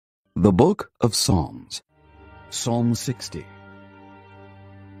The Book of Psalms, Psalm 60.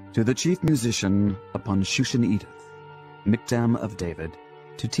 To the chief musician upon Shushan Edith, Miktam of David,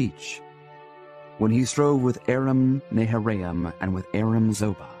 to teach, when he strove with Aram Naharaim and with Aram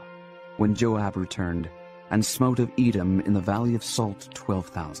Zobah, when Joab returned, and smote of Edom in the valley of Salt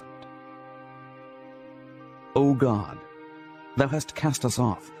 12,000. O God, thou hast cast us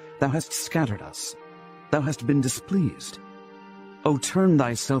off, thou hast scattered us, thou hast been displeased. O turn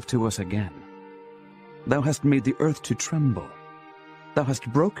thyself to us again. Thou hast made the earth to tremble, thou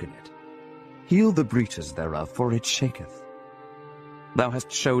hast broken it. Heal the breaches thereof, for it shaketh. Thou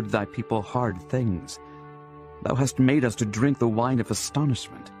hast showed thy people hard things. Thou hast made us to drink the wine of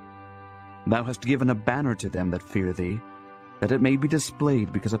astonishment. Thou hast given a banner to them that fear thee, that it may be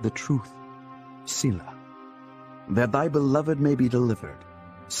displayed because of the truth. Selah. That thy beloved may be delivered,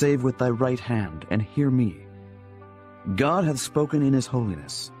 save with thy right hand, and hear me. God hath spoken in his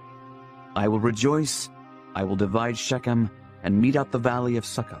holiness. I will rejoice, I will divide Shechem, and mete out the valley of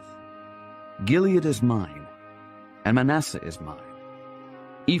Succoth. Gilead is mine, and Manasseh is mine.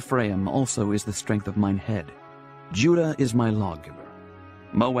 Ephraim also is the strength of mine head. Judah is my lawgiver.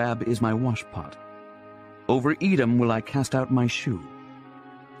 Moab is my washpot. Over Edom will I cast out my shoe.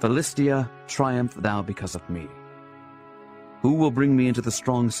 Philistia, triumph thou because of me. Who will bring me into the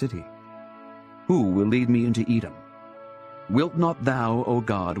strong city? Who will lead me into Edom? Wilt not thou, O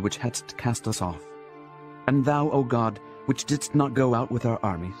God, which hadst cast us off, and thou, O God, which didst not go out with our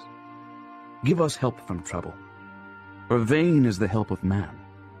armies? Give us help from trouble, for vain is the help of man.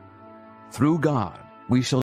 Through God we shall